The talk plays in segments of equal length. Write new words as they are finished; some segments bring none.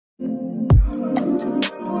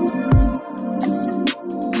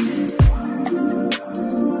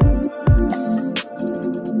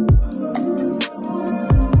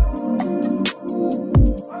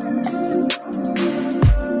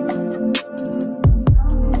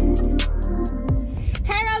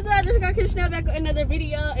Another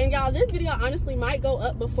video, and y'all, this video honestly might go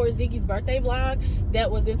up before Ziggy's birthday vlog that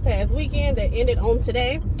was this past weekend that ended on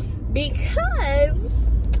today, because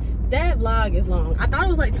that vlog is long. I thought it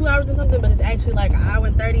was like 2 hours or something, but it's actually like 1 hour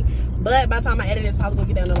and 30. But by the time I edit it, it's probably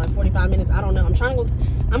gonna get down to like 45 minutes. I don't know.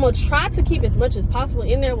 I'm gonna try to keep as much as possible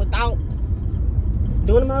in there without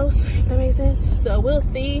doing the most, if that makes sense. So we'll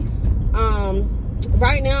see.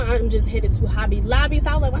 Right now I'm just headed to Hobby Lobby,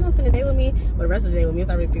 so I was like, why not spend the day with me? Well, the rest of the day with me.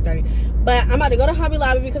 It's already 3:30, but I'm about to go to Hobby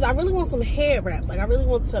Lobby because I really want some head wraps. Like, I really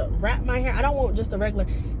want to wrap my hair. I don't want just a regular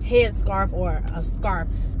head scarf or a scarf.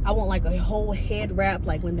 I want like a whole head wrap,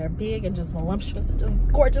 like when they're big and just voluptuous and just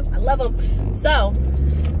gorgeous. I love them. So,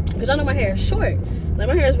 because y'all know my hair is short, like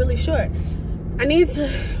my hair is really short, I need to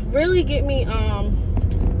really get me some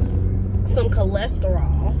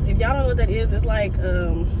cholesterol. If y'all don't know what that is, it's like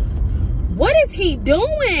what is he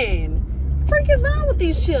doing? Freak is wrong with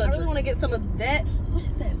these children? I really want to get some of that. What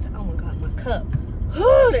is that? Oh my god, my cup.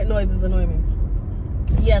 Oh, that noise is annoying me.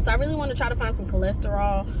 Yes, I really want to try to find some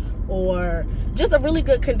cholesterol or just a really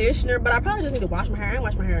good conditioner, but I probably just need to wash my hair. I ain't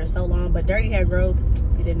washed my hair in so long, but dirty hair grows. If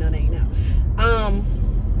you didn't know, now you know.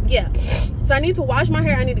 Yeah, so I need to wash my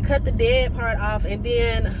hair. I need to cut the dead part off, and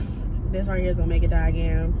then this right here is gonna make it die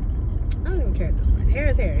again. I don't even care at this point. Hair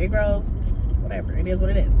is hair. It grows. Whatever. It is what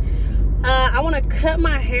it is. I want to cut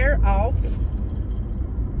my hair off,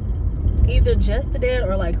 either just the dead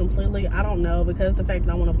or like completely. I don't know, because the fact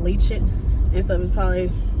that I want to bleach it and stuff is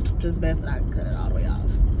probably just best that I cut it all the way off.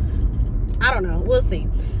 I don't know. We'll see.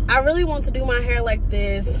 I really want to do my hair like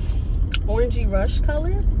this orangey rust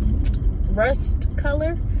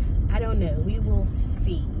color. I don't know. We will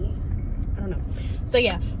see. I don't know. So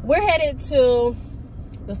yeah, we're headed to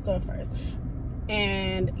the store first.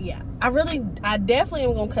 And yeah, I definitely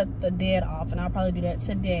am gonna cut the dead off, and I'll probably do that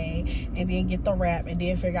today, and then get the wrap, and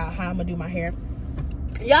then figure out how I'm gonna do my hair,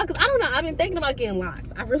 y'all, because I don't know. I've been thinking about getting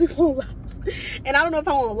locks. I really want locks, and I don't know if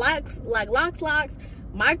I want locks, like locks,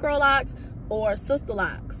 micro locks, or sister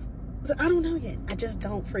locks. So I don't know yet. I just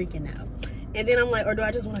don't freaking know. And then I'm like, or do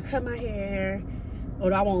I just want to cut my hair, or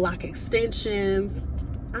do I want lock extensions?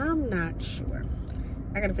 I'm not sure.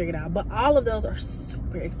 I gotta figure it out. But all of those are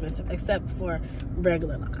super expensive, except for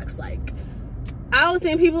regular locks. Like, I was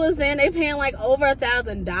seeing people are saying they paying like over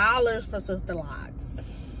 $1,000 for sister locks,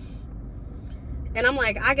 and I'm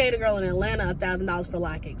like, I gave a girl in Atlanta $1,000 for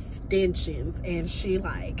lock extensions, and she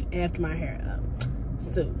like effed my hair up.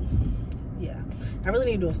 So yeah, I really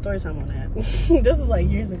need to do a story time on that. This was like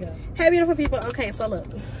years ago. Hey beautiful people. Okay, so look,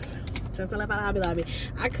 just left out of Hobby Lobby.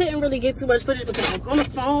 I couldn't really get too much footage because I was on the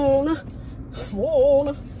phone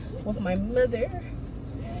with my mother,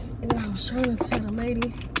 and then I was trying to tell the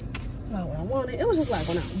lady about what I wanted. It was just like,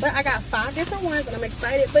 but I got 5 different ones, and I'm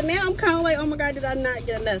excited. But now I'm kind of like, oh my god, did I not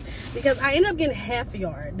get enough? Because I ended up getting half a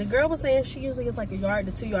yard. The girl was saying she usually gets like 1 yard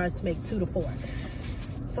to 2 yards to make 2 to 4.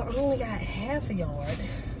 So I only got half a yard,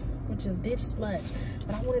 which is this much.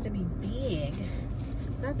 But I want it to be big,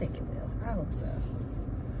 and I think it will. I hope so.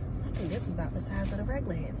 I think this is about the size of the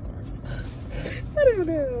regular headscarves. I don't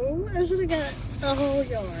know. I should have got a whole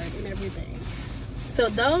yard and everything. So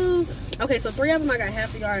those, okay, so 3 of them I got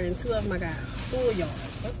half a yard, and 2 of them I got full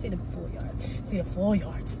yards. Let's see the full yards. See, the full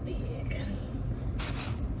yards is big.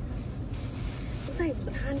 These things was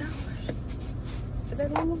 $9. Is that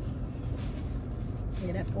normal?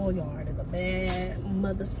 Yeah, that full yard is a bad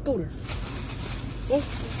mother scooter. I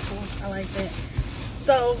like that.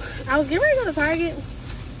 So I was getting ready to go to Target,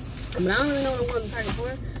 but I don't really know what I'm going to Target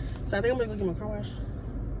for. So I think I'm gonna go get my car wash.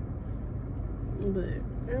 But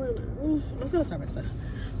I don't know. Let's go to Starbucks first.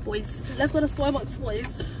 Boys, let's go to Starbucks, boys.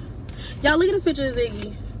 Y'all, look at this picture of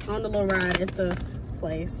Ziggy on the little ride at the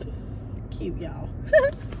place. Cute, y'all.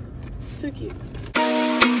 Too cute.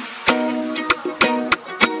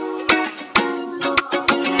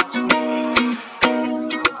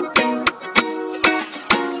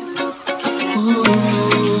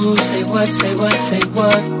 Ooh, say what, say what, say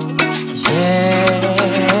what? Yeah,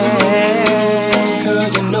 girl,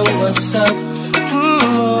 you know what's up.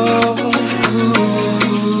 Ooh,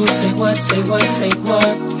 say what, say what, say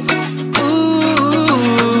what?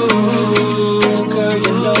 Ooh, girl,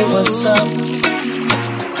 you know what's up.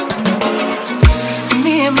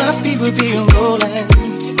 Me and my people be rolling,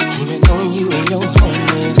 scheming on you and your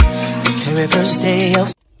homies. The very first day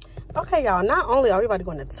of Okay, y'all, not only are we about to go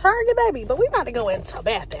into Target, baby, but we about to go into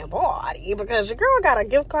Bath and Body because your girl got a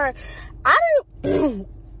gift card. I wasn't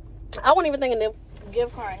even thinking the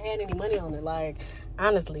gift card had any money on it, like,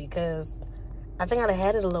 honestly, because I think I'd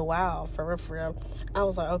had it a little while, for real. I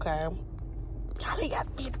was like, okay, y'all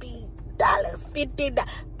got $50, $50,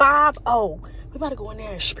 $50. We about to go in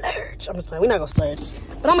there and splurge. I'm just playing. We're not gonna splurge,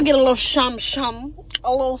 but I'm gonna get a little shum,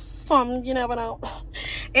 a little some, you never know.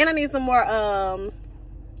 And I need some more,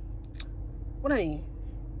 what I need?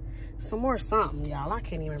 Some more something, y'all. I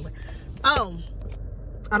can't even remember. Oh,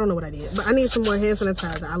 I don't know what I did, but I need some more hand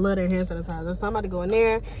sanitizer. I love their hand sanitizer. So I'm about to go in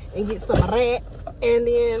there and get some of that. And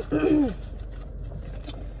then,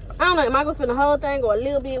 I don't know, am I gonna spend the whole thing or a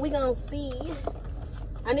little bit? We gonna see.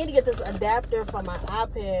 I need to get this adapter for my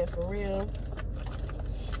iPad for real.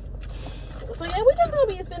 So yeah, we just gonna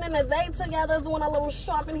be spending the day together, doing a little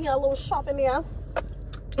shopping here, a little shopping there.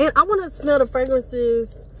 And I wanna smell the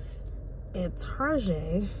fragrances at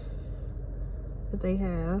Target that they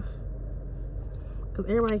have. Cause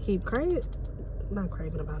everybody keep craving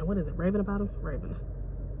about it. What is it? Raving about them? Raving.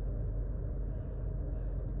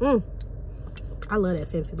 I love that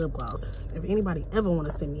fancy lip gloss. If anybody ever want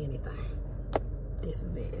to send me anything, this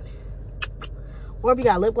is it. Or if you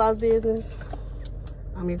got lip gloss business,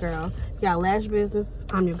 I'm your girl. If you got lash business,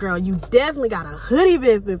 I'm your girl. You definitely got a hoodie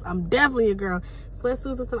business, I'm definitely your girl.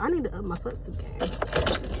 Sweatsuits and stuff, I need to up my sweatsuit game.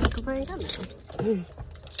 Cause I ain't got nothing.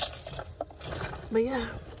 But yeah.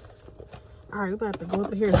 All right, we about to go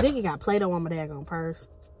up here. Ziggy got Play-Doh on my daggone purse.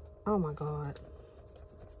 Oh my God.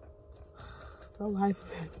 The life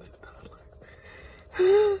of it.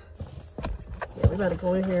 Yeah, we better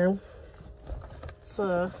go in here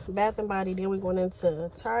to Bath and Body. Then we're going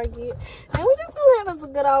into Target. And we just gonna have us a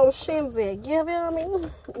good old shindig. You feel me?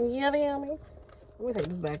 You feel me? Let me take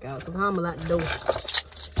this back out because I'm a lot to do.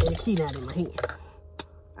 And the key not in my hand.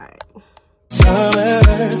 All right. Summer,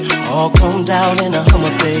 all combed out in a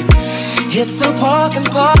Hummer, babe. Hit the park and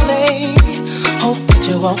parlay. Hope that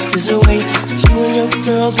you walk this way. You and your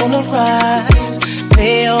girls wanna ride.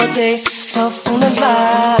 Play all day, puff on the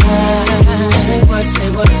line. Say what, say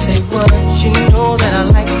what, say what. You know that I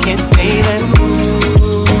like it, baby.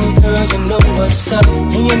 Ooh, girl, you know what's up.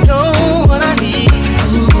 And you know what I need.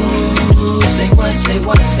 Ooh, say what, say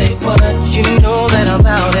what, say what. You know that I'm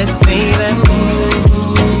about it, baby.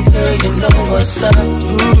 Ooh, girl, you know what's up. I'm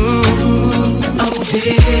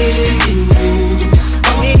digging you.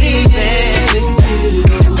 I'm digging you.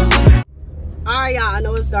 Alright, y'all, I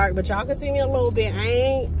know it's dark, but y'all can see me a little bit. I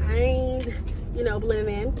ain't, you know,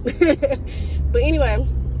 blending in. But anyway,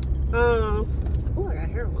 oh, I got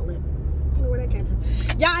hair on my lip. I don't know where that came from.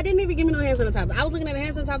 Y'all, I didn't even give me no hand sanitizer. I was looking at the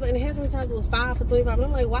hand sanitizer, and the hand sanitizer was $5 for $25. And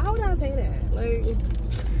I'm like, why would I pay that? Like,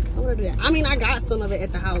 I would do that. I mean, I got some of it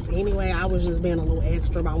at the house anyway. I was just being a little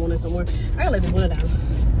extra about wanting some more. I gotta let this window down.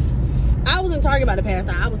 I was in Target by the past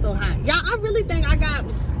hour. I was so hot. Y'all, I really think I got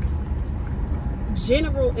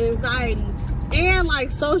general anxiety and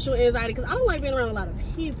like social anxiety because I don't like being around a lot of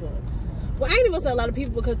people. Well, I ain't even gonna say a lot of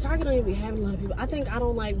people because Target don't even be having a lot of people. I think I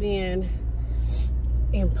don't like being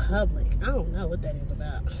in public. I don't know what that is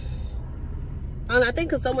about. I think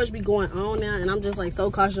because so much be going on now, and I'm just like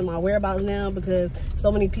so cautious of my whereabouts now because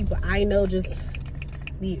so many people I know just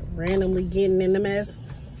be randomly getting in the mess.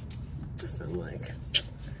 So I'm like,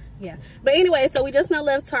 yeah. But anyway, so we just now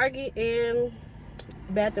left Target and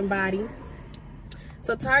Bath and Body.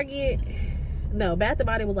 So Bath and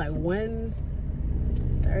Body was like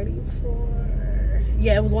 $134.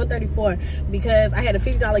 Yeah, it was $134 because I had a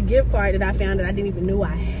 $50 gift card that I found that I didn't even know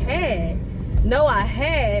I had.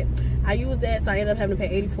 I used that, so I ended up having to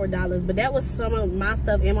pay $84. But that was some of my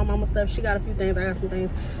stuff and my mama's stuff. She got a few things, I got some things.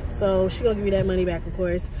 So she gonna give me that money back, of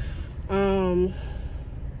course. And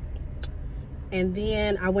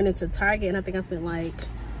then I went into Target and I think I spent like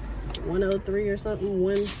 $103 or something.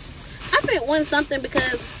 I spent $1 something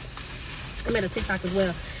because I'm at a TikTok as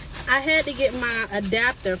well. I had to get my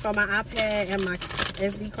adapter for my iPad and my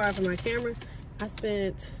SD card for my camera. I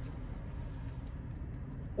spent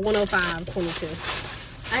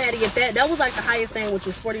 $105.22. I had to get that. That was like the highest thing, which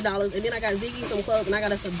was $40. And then I got Ziggy some clothes and I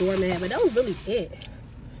got us a doormat. But that was really it.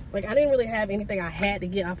 Like, I didn't really have anything I had to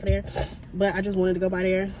get off of there. But I just wanted to go by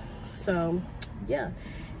there. So, yeah.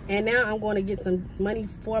 And now I'm going to get some money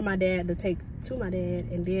for my dad to take to my dad.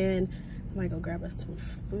 And then I might go grab us some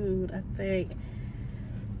food, I think.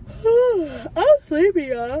 I'm sleepy,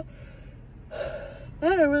 y'all. I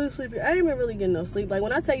am really sleepy. I ain't been really getting no sleep. Like,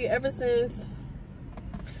 when I tell you, ever since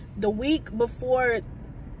the week before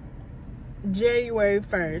January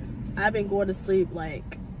 1st, I've been going to sleep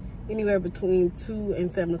like anywhere between 2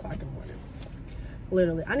 and 7 o'clock in the morning.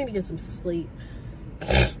 Literally, I need to get some sleep.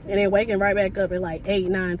 and then waking right back up at like 8,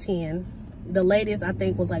 9, 10. The latest I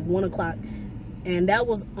think was like 1 o'clock, and that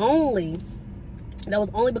was only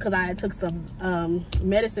because I had took some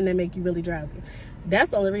medicine that make you really drowsy. That's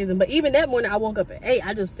the only reason. But even that morning I woke up at 8.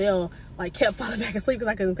 I just felt like kept falling back asleep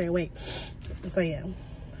because I couldn't stay awake. So yeah,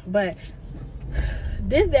 but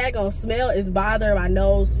this daggone smell is bothering my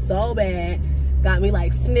nose so bad. Got me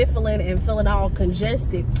like sniffling and feeling all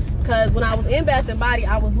congested. Because when I was in Bath and Body,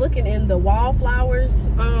 I was looking in the wallflowers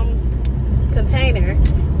container,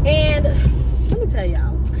 and let me tell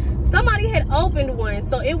y'all, somebody had opened one,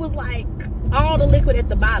 so it was like all the liquid at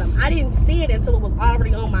the bottom. I didn't see it until it was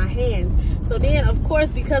already on my hands. So then of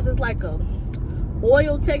course, because it's like a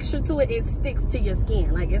oil texture to it, it sticks to your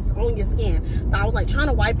skin, like it's on your skin. So I was like trying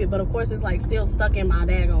to wipe it, but of course it's like still stuck in my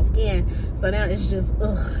daggone skin. So now it's just,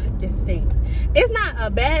 ugh, it stinks. It's not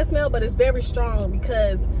a bad smell, but it's very strong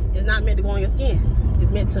because it's not meant to go on your skin.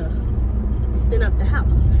 It's meant to scent up the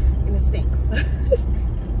house, and it stinks.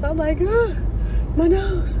 So I'm like, my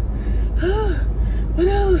nose, my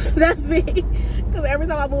nose. That's me. Because every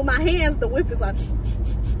time I move my hands, the whip is like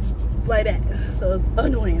that. So it's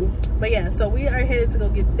annoying. But yeah, so we are headed to go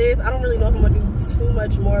get this. I don't really know if I'm gonna do too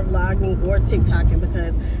much more vlogging or TikToking,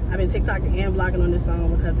 because I've been TikToking and vlogging on this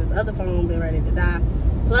phone because this other phone been ready to die.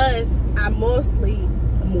 Plus, I mostly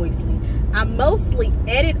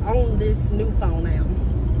edit on this new phone now.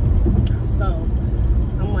 So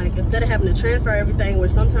I'm like, instead of having to transfer everything,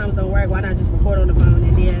 which sometimes don't work, why not just record on the phone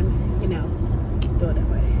and then, you know, do it that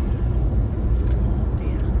way.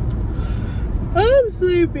 I'm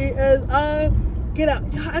sleepy as I get out.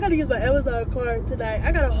 I gotta use my Amazon card tonight.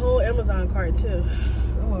 I got a whole Amazon card too.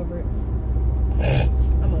 I'm over it.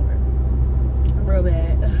 I'm over it. Real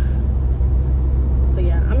bad. So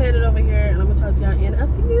yeah, I'm headed over here and I'm gonna talk to y'all in a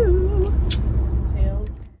few.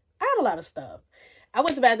 I had a lot of stuff. I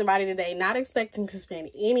went to Bath and Body today, not expecting to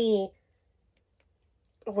spend anywhere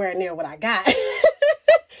near what I got.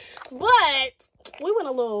 But we went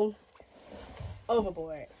a little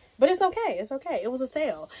overboard. But it's okay. It's okay. It was a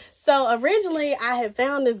sale. So originally I had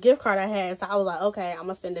found this gift card I had. So I was like, okay, I'm going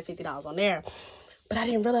to spend the $50 on there. But I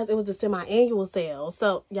didn't realize it was the semi-annual sale.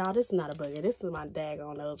 So y'all, this is not a booger. This is my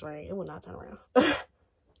daggone nose ring. It will not turn around.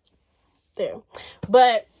 There.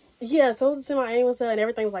 But yeah, so it was a semi-annual sale and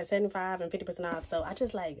everything was like 75 and 50% off. So I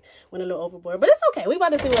just like went a little overboard. But it's okay. We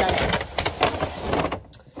about to see what I got.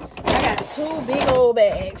 I got 2 big old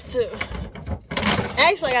bags too.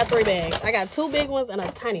 Actually, I got 3 bags. I got 2 big ones and a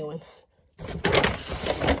tiny one.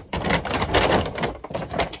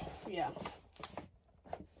 Yeah.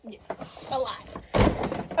 Yeah. A lot.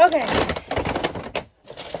 Okay.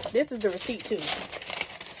 This is the receipt too.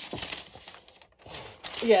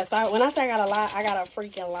 Yes, when I say I got a lot, I got a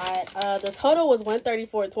freaking lot. The total was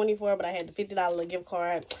 $134.24, but I had the $50 gift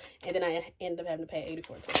card, and then I ended up having to pay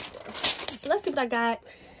 $84.24. So let's see what I got.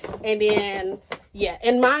 And then, yeah,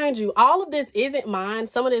 and mind you, all of this isn't mine.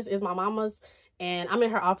 Some of this is my mama's, and I'm in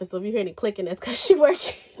her office, so if you hear any clicking, that's because she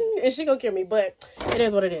working, and she gonna kill me, but it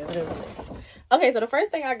is what it is. It is what it is. Okay, so the first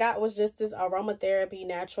thing I got was just this aromatherapy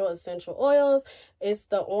natural essential oils. It's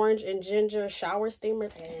the orange and ginger shower steamer,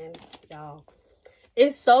 and y'all,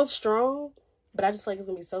 it's so strong, but I just feel like it's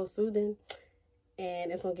gonna be so soothing,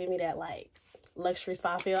 and it's gonna give me that like luxury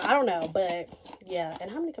spa feel. I don't know, but yeah. And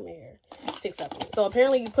how many come in here? 6 of them. So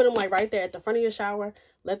apparently you put them like right there at the front of your shower,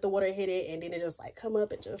 let the water hit it, and then it just like come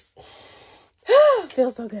up and just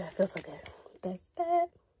feels so good. Feels so good. That's that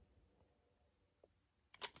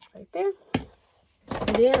right there.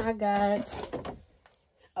 And then I got,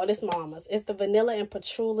 oh, this is my mama's. It's the vanilla and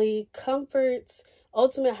patchouli comforts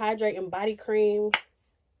ultimate hydrate and body cream.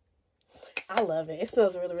 I love it. It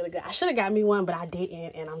smells really, really good. I should have got me one, but I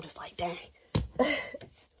didn't, and I'm just like, dang.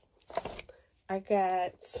 I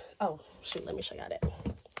got, oh shoot, let me show y'all that.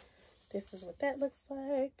 This is what that looks like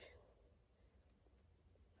right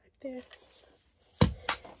there.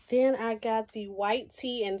 Then I got the white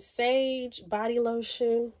tea and sage body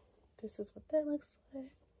lotion. This is what that looks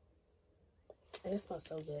like, and it smells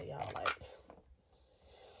so good, y'all. Like,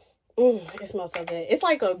 it smells so good. It's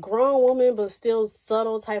like a grown woman but still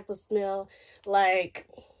subtle type of smell. Like,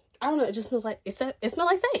 I don't know, it just smells like, it smells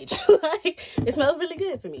like sage. Like, it smells really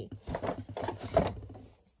good to me.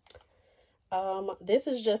 This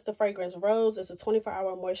is just the fragrance Rose. It's a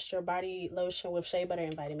 24-hour moisture body lotion with shea butter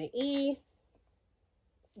and vitamin E.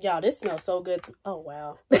 Y'all, this smells so good to, oh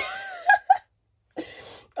wow.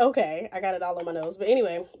 Okay, I got it all on my nose. But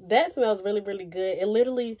anyway, that smells really, really good. It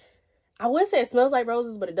literally, I would say it smells like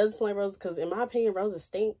roses, but it doesn't smell like roses because in my opinion, roses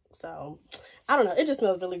stink. So, I don't know. It just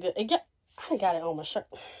smells really good. I got it on my shirt.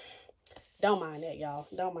 Don't mind that, y'all.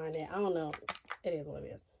 Don't mind that. I don't know. It is what it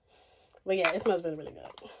is. But yeah, it smells really, really good.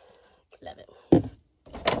 Love it.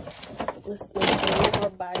 Let's make any more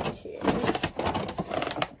body care.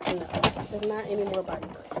 No, there's not any more body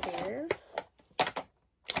care.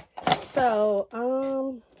 So,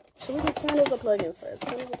 should we do candles or plugins first?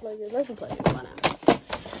 Candles or plugins? Let's do plugins. Why not?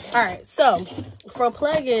 Alright, so for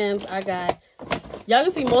plugins, I got, y'all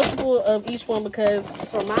can see multiple of each one because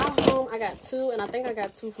for my home, I got 2, and I think I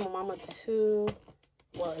got 2 for my mama too.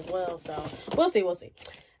 Well, as well, so we'll see.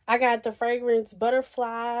 I got the fragrance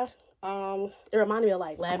Butterfly. It reminded me of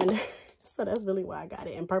like lavender. So that's really why I got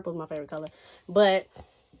it. And purple is my favorite color. But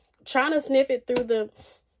trying to sniff it through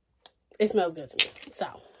it smells good to me. So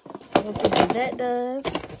we'll see what that does.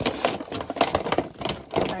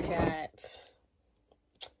 I got,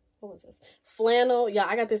 what was this? Flannel. Yeah,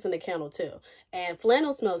 I got this in the candle too. And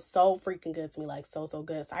flannel smells so freaking good to me. Like so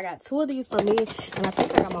good. So I got 2 of these for me. And I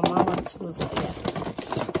think I got my mama 2 as well. Yeah.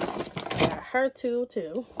 I got her 2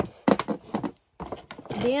 too.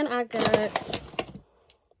 Then I got,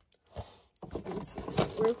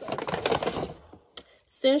 where's that?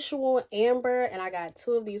 Sensual Amber, and I got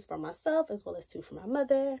 2 of these for myself as well as 2 for my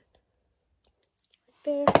mother. Right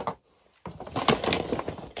there.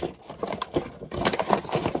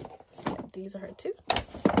 These are her 2.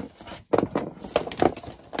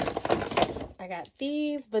 I got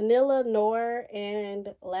these Vanilla Noir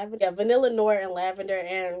and Lavender. Yeah, Vanilla Noir and Lavender,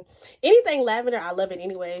 and anything lavender, I love it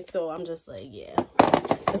anyway. So I'm just like, yeah,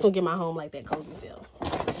 this will give my home like that cozy feel.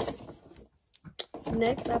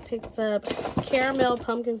 Next, I picked up Caramel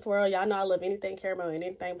Pumpkin Swirl. Y'all know I love anything caramel and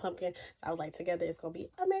anything pumpkin. So I was like, together it's going to be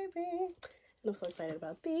amazing. And I'm so excited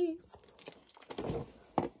about these.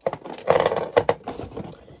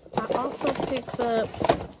 I also picked up,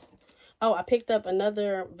 I picked up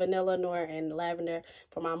another Vanilla Noir and Lavender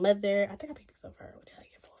for my mother. I think I picked this up for her. What did I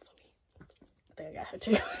get for me? I think I got her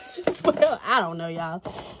too as well. I don't know, y'all.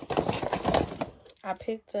 I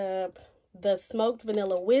picked up the Smoked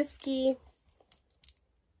Vanilla Whiskey.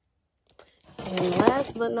 And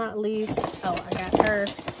last but not least, I got her.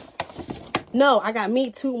 No, I got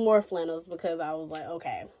me 2 more flannels because I was like,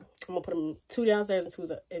 okay, I'm going to put them 2 downstairs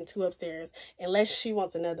and 2 upstairs. Unless she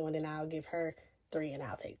wants another one, then I'll give her 3 and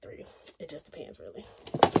I'll take 3. It just depends, really.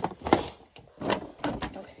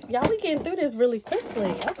 Okay. Y'all, we getting through this really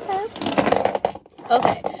quickly.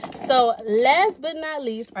 Okay. So, last but not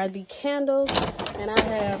least are the candles. And I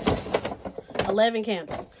have 11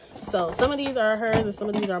 candles. So, some of these are hers and some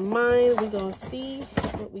of these are mine. We're going to see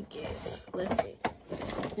what we get. Let's see.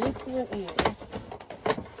 This one is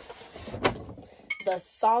the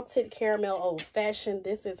Salted Caramel Old Fashioned.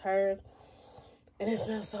 This is hers. And it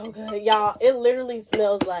smells so good. Y'all, it literally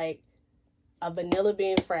smells like a vanilla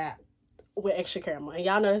bean frap with extra caramel. And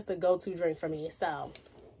y'all know that's the go-to drink for me. So,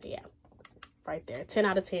 yeah. Right there. 10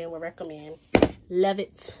 out of 10 would recommend. Love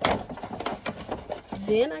it.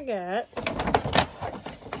 Then I got...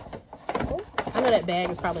 I know that bag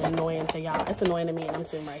is probably annoying to y'all. It's annoying to me and I'm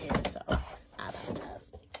sitting right here. So, I apologize.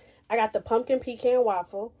 I got the Pumpkin Pecan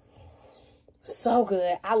Waffle. So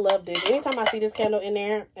good. I love this. Anytime I see this candle in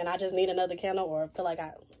there and I just need another candle or feel like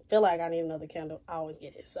I need another candle, I always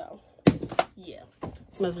get it. So, yeah.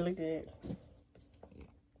 It smells really good.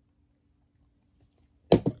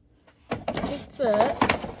 Picked up.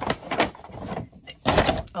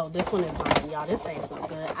 Oh, this one is mine, y'all. This thing smells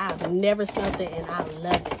good. I've never smelled it and I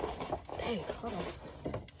love it. Dang, hold on.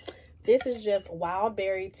 This is just Wild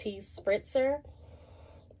Berry Tea Spritzer.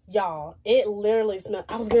 Y'all, it literally smells,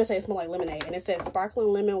 I was going to say it smells like lemonade. And it says sparkling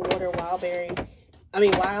lemon water, wild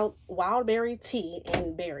berry tea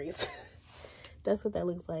and berries. That's what that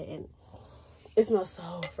looks like. And it smells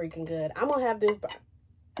so freaking good. I'm going to have this,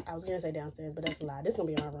 I was going to say downstairs, but that's a lie. This is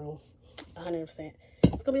going to be in my room. 100%.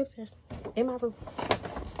 It's going to be upstairs in my room.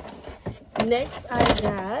 Next, I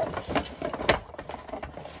got...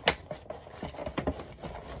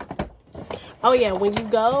 Oh, yeah. When you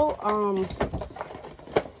go...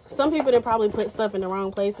 Some people did probably put stuff in the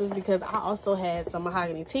wrong places because I also had some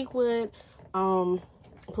mahogany teakwood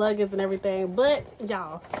plugins and everything. But,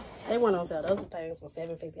 y'all, they weren't on sale. Those things were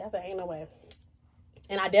 $7.50. I said, ain't no way.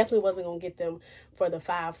 And I definitely wasn't going to get them for the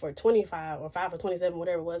 5 for $25 or 5 for $27,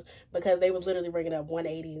 whatever it was, because they was literally bringing up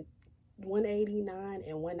 $189 and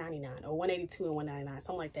 $199 or $182 and $199,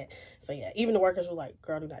 something like that. So, yeah, even the workers were like,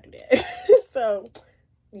 girl, do not do that. So,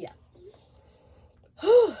 yeah.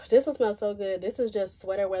 This one smells so good. This is just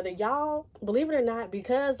sweater weather. Y'all, believe it or not,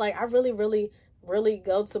 because like I really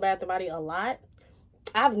go to Bath & Body a lot,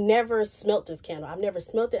 I've never smelt this candle. I've never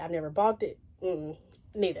smelt it. I've never bought it.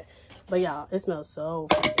 Neither. But y'all, it smells so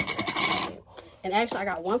good. And actually, I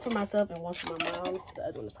got one for myself and one for my mom. The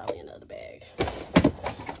other one is probably in the other bag.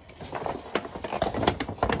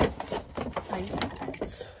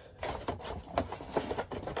 got,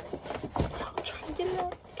 I'm trying to get it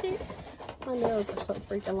out. Okay. My nails are so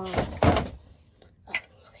freaking long. Oh, okay.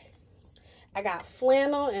 I got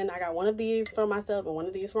flannel, and I got one of these for myself and one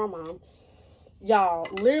of these for my mom. Y'all,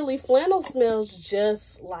 literally, flannel smells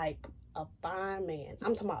just like a fine man.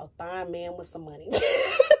 I'm talking about a fine man with some money.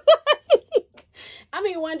 I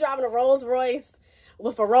mean, one driving a Rolls Royce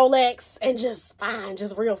with a Rolex and just fine,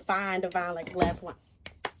 just real fine, divine, like a glass of wine.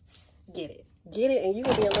 Get it. Get it, and you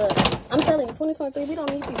can be in love. I'm telling you, 2023, we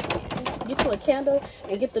don't need these men. Get you a candle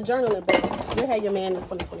and get the journaling book. You'll have your man in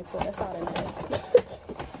 2024. That's all that matters.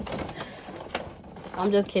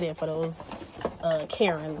 I'm just kidding for those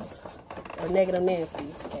Karens or negative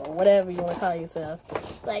Nancy's or whatever you want to call yourself.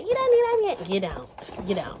 Like, you don't need that man. Get out.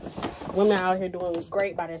 Get out. Women out here doing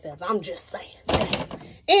great by themselves. I'm just saying.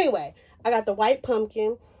 Anyway, I got the white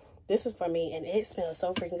pumpkin. This is for me, and it smells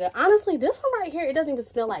so freaking good. Honestly, this one right here, it doesn't even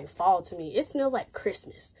smell like fall to me. It smells like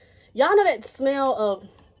Christmas. Y'all know that smell of,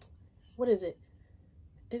 what is it?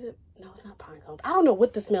 Is it? No, it's not pine cones. I don't know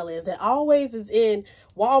what the smell is. That always is in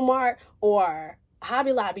Walmart or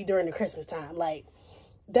Hobby Lobby during the Christmas time. Like,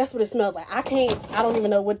 that's what it smells like. I don't even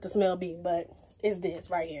know what the smell be, but it's this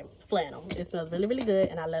right here. Flannel. It smells really, really good,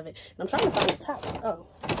 and I love it. And I'm trying to find the top. Oh,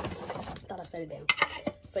 thought I set it down.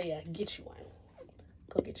 So yeah, get you one.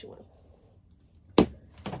 Go get you one.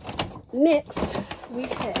 Next, we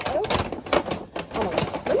have, hold on,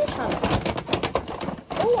 let me try to,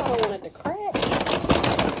 oh, I don't want it to crack.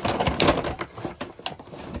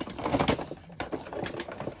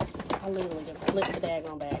 I literally just flipped the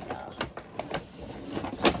daggone bag, y'all.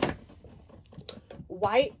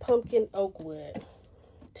 White pumpkin oak wood,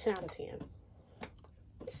 10 out of 10.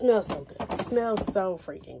 It smells so good. It smells so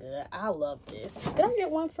freaking good. I love this. Did I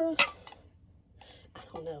get one for,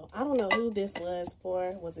 I don't know who this was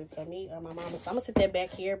for. Was it for me or my mama? So I'm gonna sit that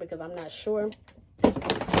back here because I'm not sure.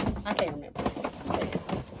 I can't remember.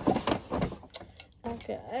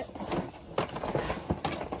 Okay.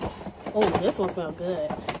 Oh, this one smells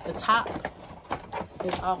good. The top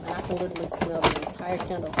is off, and I can literally smell the entire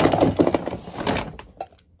candle.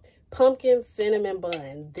 Pumpkin cinnamon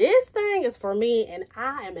bun. This thing is for me, and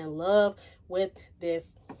I am in love with this.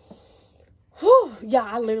 Whew, yeah,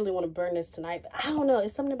 I literally want to burn this tonight, but I don't know.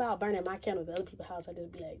 It's something about burning my candles at other people's house. I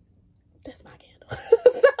just be like, that's my candle.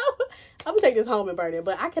 So I'm gonna take this home and burn it,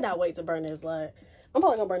 but I cannot wait to burn this. Like, I'm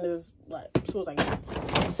probably gonna burn this like as soon as I get it.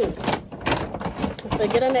 Seriously. So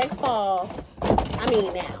get her next fall. I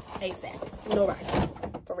mean now, ASAP. No right.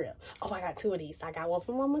 For real. Oh, I got two of these. I got one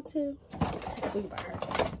for mama too. We can burn her.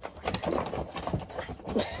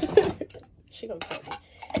 She gonna kill me.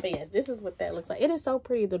 But yes, this is what that looks like. It is so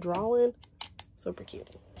pretty. The drawing. Super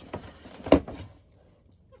cute.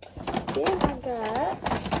 Then I got,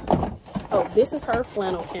 oh, this is her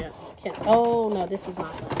flannel can. Oh no, this is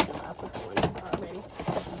my flannel can. I put one already.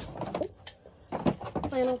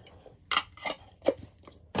 Flannel.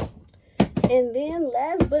 And then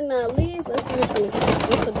last but not least, let's see which one is this. Is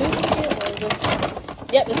this a duplicate or is this?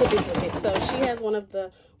 Yep, it's a duplicate. So she has one of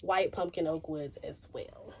the white pumpkin oak woods as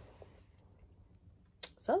well.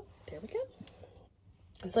 So there we go.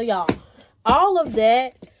 And so y'all, all of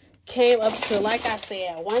that came up to, like I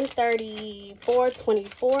said,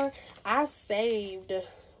 $134.24. I saved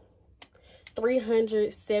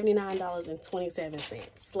 $379.27.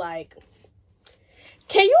 Like,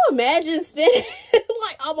 can you imagine spending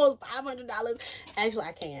like almost $500? Actually,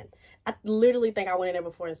 I can. I literally think I went in there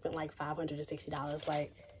before and spent like $560.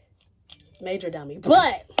 Like, major dummy.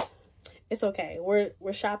 But it's okay. We're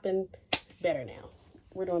shopping better now.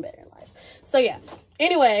 We're doing better in life. So yeah,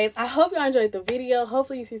 anyways, I hope y'all enjoyed the video.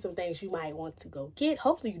 Hopefully you see some things you might want to go get.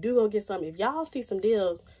 Hopefully you do go get some. If y'all see some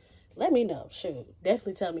deals, let me know. Shoot,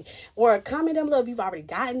 definitely tell me. Or comment down below if you've already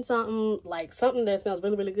gotten something, like something that smells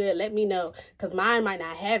really, really good. Let me know, because mine might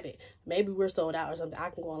not have it. Maybe we're sold out or something. I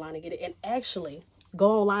can go online and get it. And actually,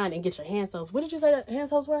 go online and get your hand soaps. What did you say that hand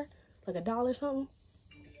soaps were? Like $1 or something?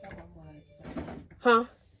 Huh?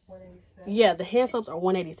 Yeah, the hand soaps are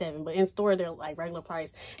 $187, but in store they're like regular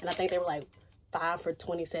price, and I think they were like 5 for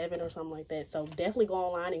 $27 or something like that. So definitely go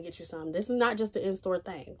online and get you some. This is not just the in-store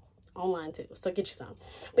thing, online too. So get you some.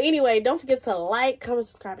 But anyway, don't forget to like, comment,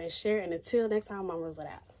 subscribe, and share. And until next time, I'm Rosebuds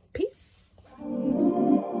out.